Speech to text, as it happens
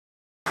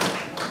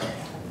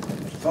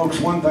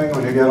Folks, one thing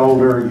when you get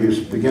older,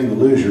 you begin to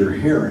lose your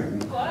hearing,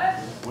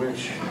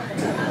 which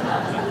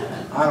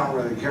I don't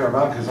really care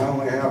about because I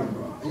only have,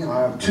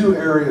 I have two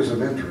areas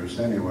of interest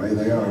anyway.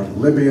 They are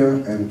Libya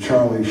and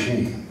Charlie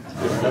Sheen.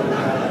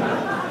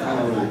 I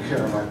don't really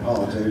care about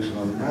politics and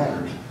other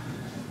matters.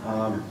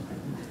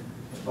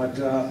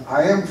 But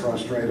I am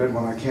frustrated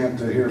when I can't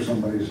hear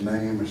somebody's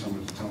name or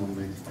somebody's telling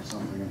me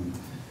something.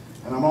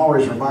 And I'm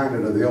always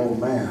reminded of the old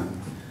man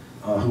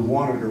who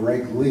wanted to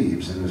rake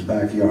leaves in his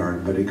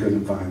backyard, but he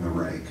couldn't find the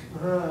rake.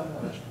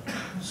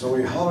 So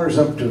he hollers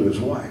up to his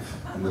wife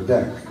on the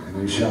deck,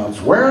 and he shouts,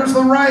 "Where's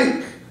the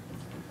rake?"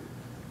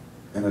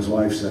 And his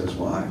wife says,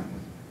 "What?"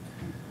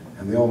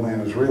 And the old man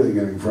is really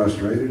getting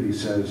frustrated. He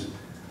says,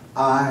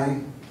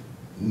 "I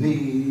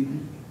need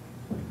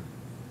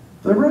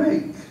the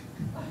rake."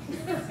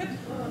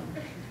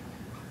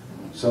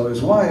 So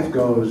his wife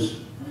goes,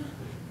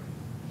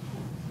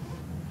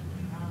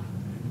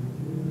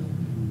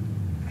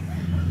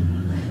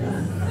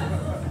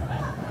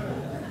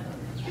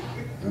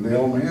 and the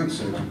old man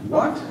says,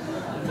 "What?"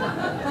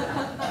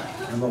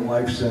 And the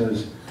wife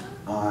says,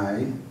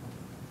 "I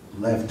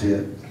left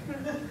it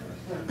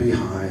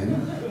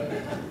behind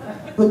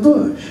the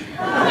bush."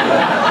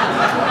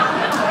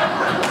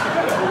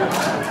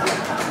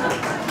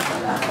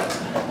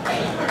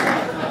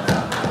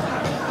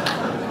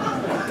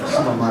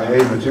 Some of my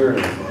A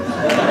material.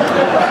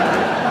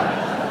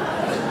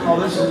 Oh,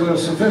 this is a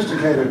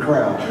sophisticated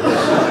crowd.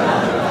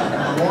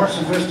 The more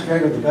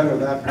sophisticated, the better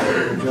that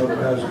particular joke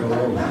does go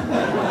over.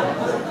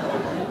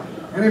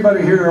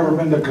 Anybody here ever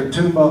been to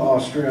Katoomba,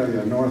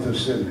 Australia, north of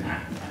Sydney,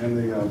 in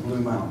the Blue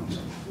Mountains?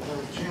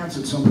 There's a chance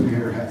that somebody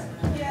here has.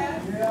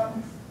 Yeah.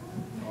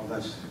 Oh,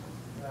 that's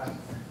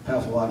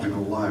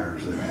pathological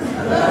liars there.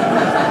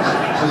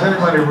 Has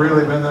anybody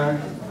really been there?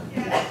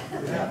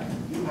 Yeah.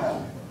 You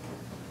have.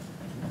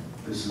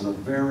 This is a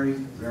very,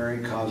 very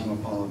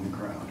cosmopolitan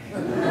crowd.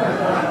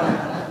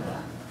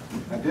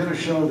 I did a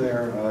show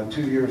there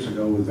 2 years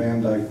ago with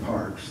Van Dyke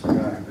Parks,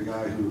 the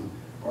guy who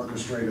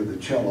orchestrated the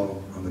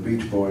cello on the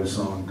Beach Boys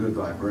song "Good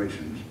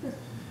Vibrations."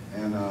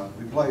 And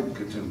we played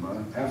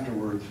Katoomba.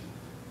 Afterwards,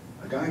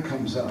 a guy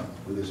comes up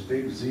with this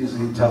big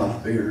ZZ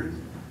Top beard,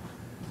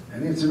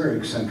 and it's a very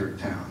eccentric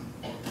town.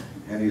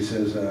 And he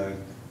says,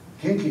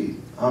 "Kinky,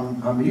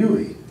 I'm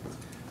Huey."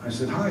 I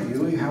said, "Hi,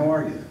 Huey, how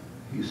are you?"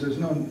 He says,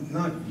 "No,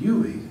 not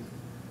Huey,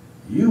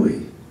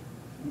 Huey,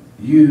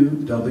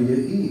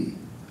 U-W-E.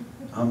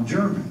 I'm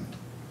German."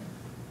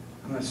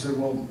 And I said,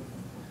 "Well,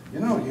 you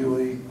know,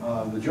 Huey,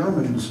 the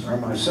Germans are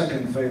my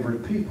second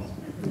favorite people.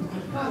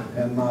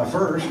 And my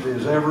first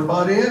is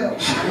everybody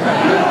else."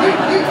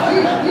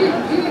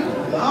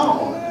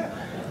 No.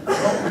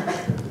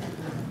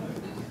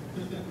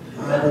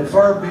 But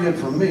far be it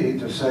from me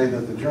to say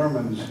that the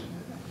Germans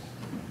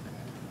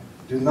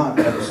do not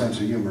have a sense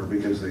of humor,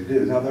 because they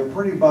do. Now, they're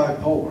pretty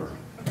bipolar.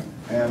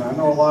 And I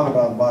know a lot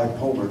about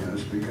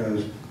bipolarness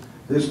because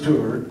this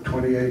tour,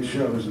 28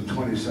 shows in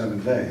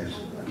 27 days,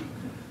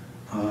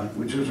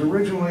 which was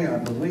originally, I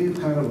believe,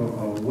 kind of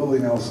a Willie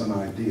Nelson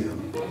idea.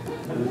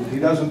 He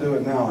doesn't do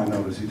it now, I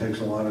notice. He takes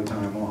a lot of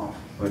time off.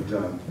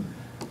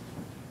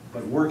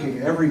 But working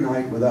every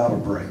night without a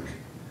break.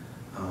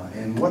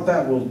 And what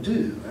that will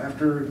do,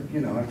 after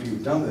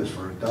you've done this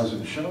for a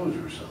dozen shows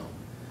or so,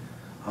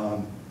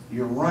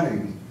 you're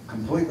running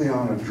completely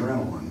on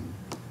adrenaline,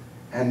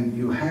 and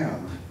you have,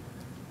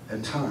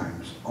 at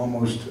times,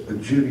 almost a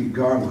Judy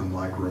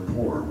Garland-like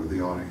rapport with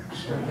the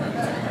audience.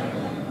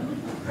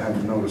 I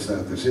haven't noticed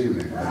that this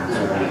evening.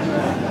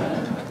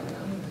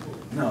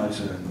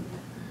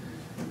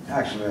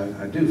 Actually,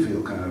 I do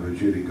feel kind of a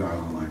Judy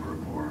Garland-like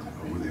rapport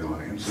with the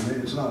audience. I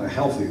mean, it's not a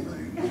healthy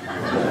thing.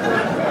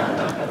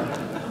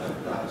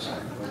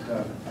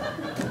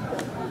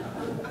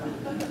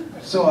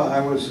 So I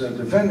was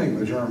defending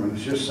the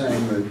Germans, just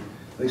saying that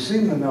they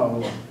seem to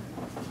know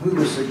who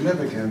the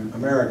significant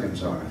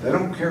Americans are. They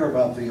don't care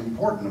about the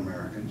important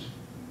Americans,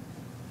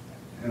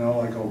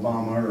 like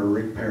Obama or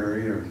Rick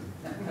Perry or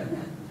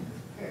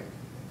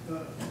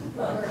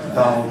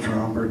Donald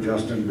Trump or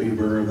Justin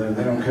Bieber.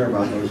 They don't care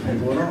about those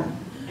people at all.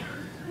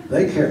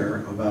 They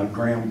care about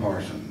Graham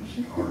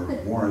Parsons or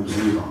Warren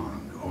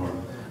Zevon or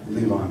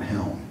Levon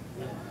Helm.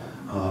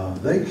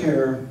 They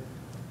care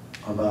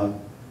about,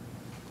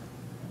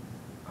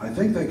 I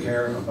think they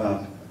care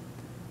about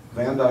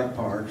Van Dyke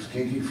Parks,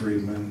 Kinky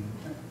Friedman,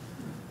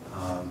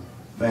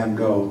 Van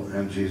Gogh,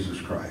 and Jesus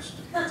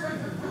Christ.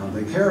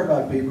 They care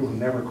about people who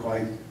never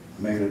quite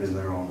made it in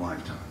their own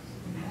lifetime.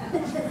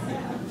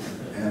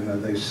 And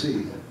they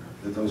see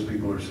that those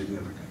people are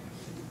significant.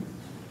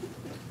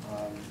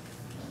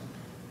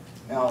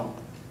 Now,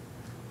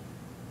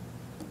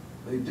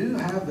 they do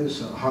have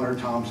this, Hunter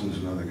Thompson's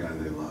another guy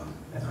they love.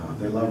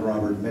 They love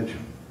Robert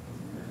Mitchum.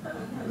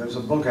 There's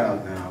a book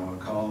out now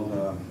called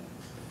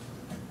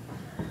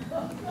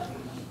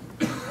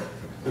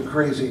The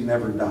Crazy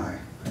Never Die,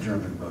 a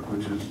German book,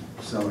 which is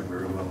selling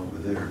very well over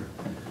there.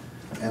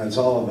 And it's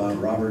all about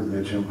Robert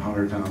Mitchum,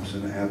 Hunter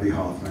Thompson, Abby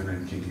Hoffman,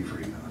 and Kinky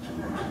Friedman.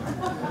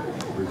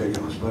 It's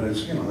ridiculous, but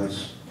it's,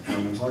 that's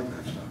Germans like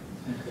that stuff.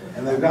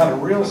 And they've got a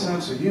real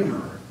sense of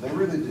humor. They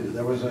really do.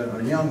 There was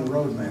a young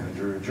road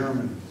manager, a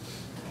German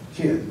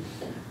kid,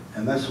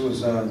 and this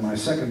was my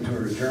second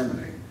tour to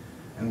Germany.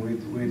 And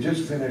we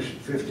just finished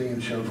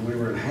 15 shows. We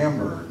were at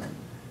Hamburg,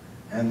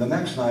 and the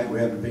next night we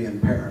had to be in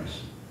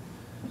Paris.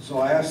 So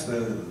I asked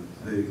the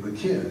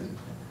kid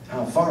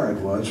how far it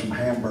was from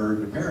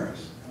Hamburg to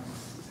Paris.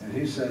 And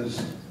he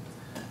says,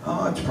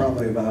 oh, it's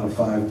probably about a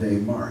 5-day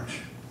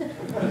march. I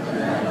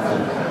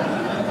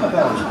thought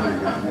that was pretty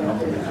good, you know.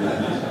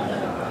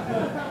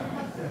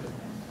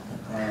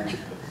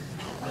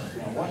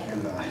 What in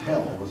the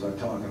hell was I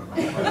talking about?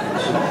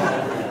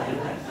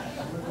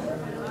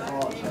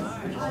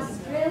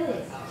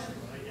 Australia.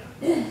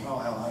 Oh,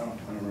 hell, I don't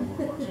remember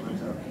what it was.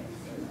 But,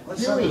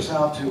 let's send this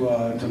out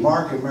to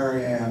Mark and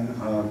Mary Ann,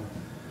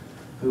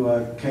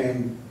 who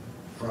came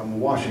from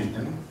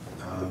Washington.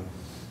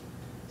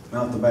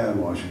 Not the bad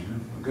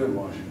Washington, the good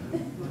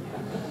Washington.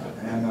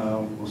 And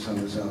we'll send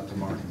this out to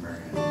Mark and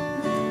Mary Ann.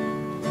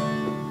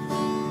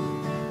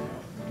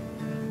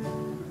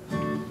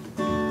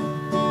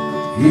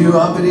 You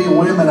uppity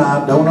women,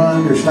 I don't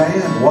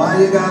understand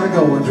why you gotta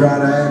go and try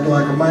to act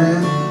like a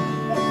man.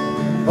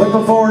 But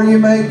before you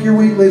make your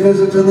weekly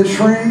visit to the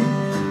shrink,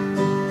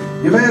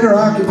 you better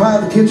occupy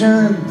the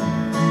kitchen,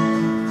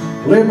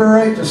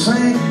 liberate the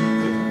sink.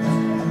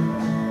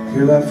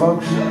 Hear that,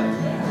 folks?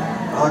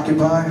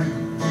 Occupy.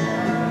 I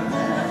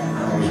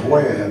was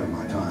way ahead of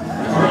my time.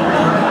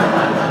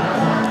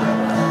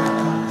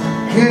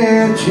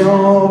 Get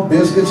your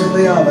biscuits in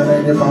the oven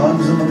and your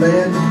buns in the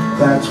bed.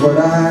 That's what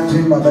I to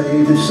my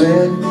baby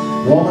said.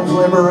 Woman's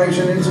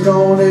liberation, it's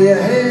going to your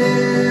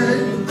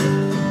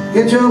head.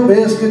 Get your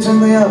biscuits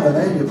in the oven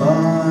and your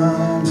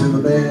buns in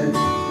the bed.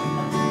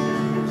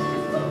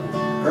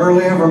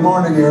 Early every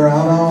morning you're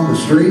out on the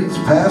streets,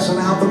 passing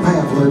out the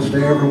pamphlets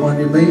to everyone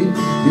you meet.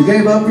 You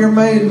gave up your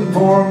maiden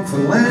form for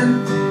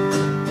Lent.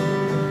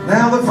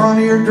 Now the front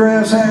of your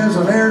dress has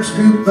an air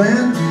scoop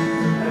bend.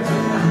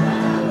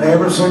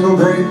 Every single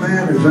great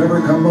man who's ever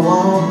come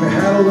along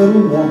had a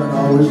little woman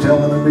always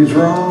telling him he's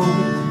wrong.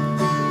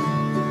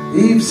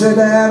 Eve said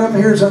to Adam,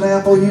 here's an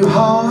apple you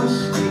hoss.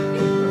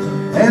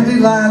 And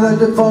Delilah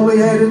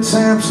defoliated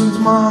Samson's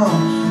moss.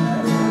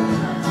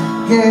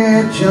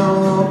 Get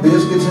your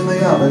biscuits in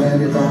the oven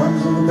and your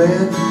buns on the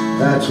bed.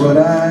 That's what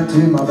I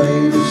to my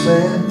baby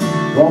said.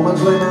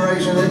 Woman's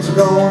liberation, it's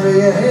going to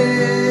your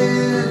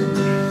head.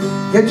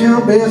 Get your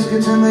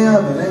biscuits in the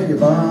oven and your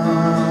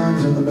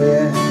buns in the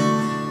bed.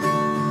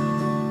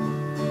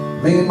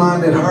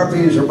 Mean-minded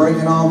harpies are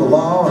breaking all the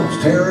laws,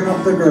 tearing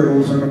up the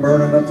girdles and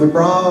burning up the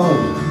bras.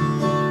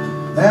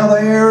 Now the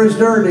air is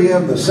dirty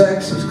and the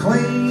sex is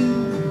clean,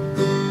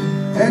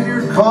 and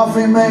your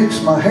coffee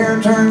makes my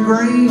hair turn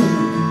green.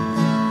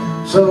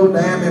 So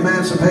damn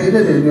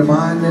emancipated in your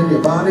mind and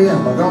your body,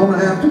 I'm gonna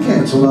have to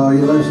cancel all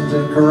your lessons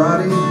in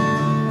karate.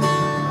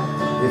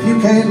 If you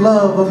can't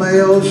love a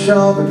male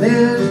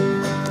chauvinist,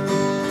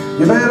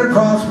 you better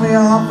cross me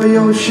off of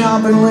your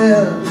shopping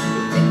list.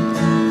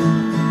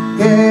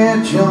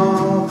 Get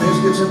your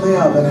biscuits in the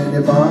oven and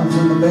your buns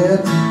in the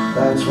bed.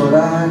 That's what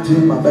I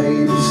to my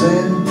baby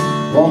said.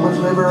 Woman's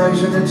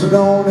liberation, it's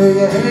going to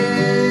your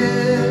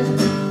head.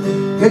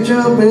 Get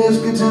your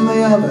biscuits in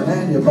the oven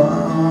and your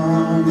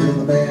buns in the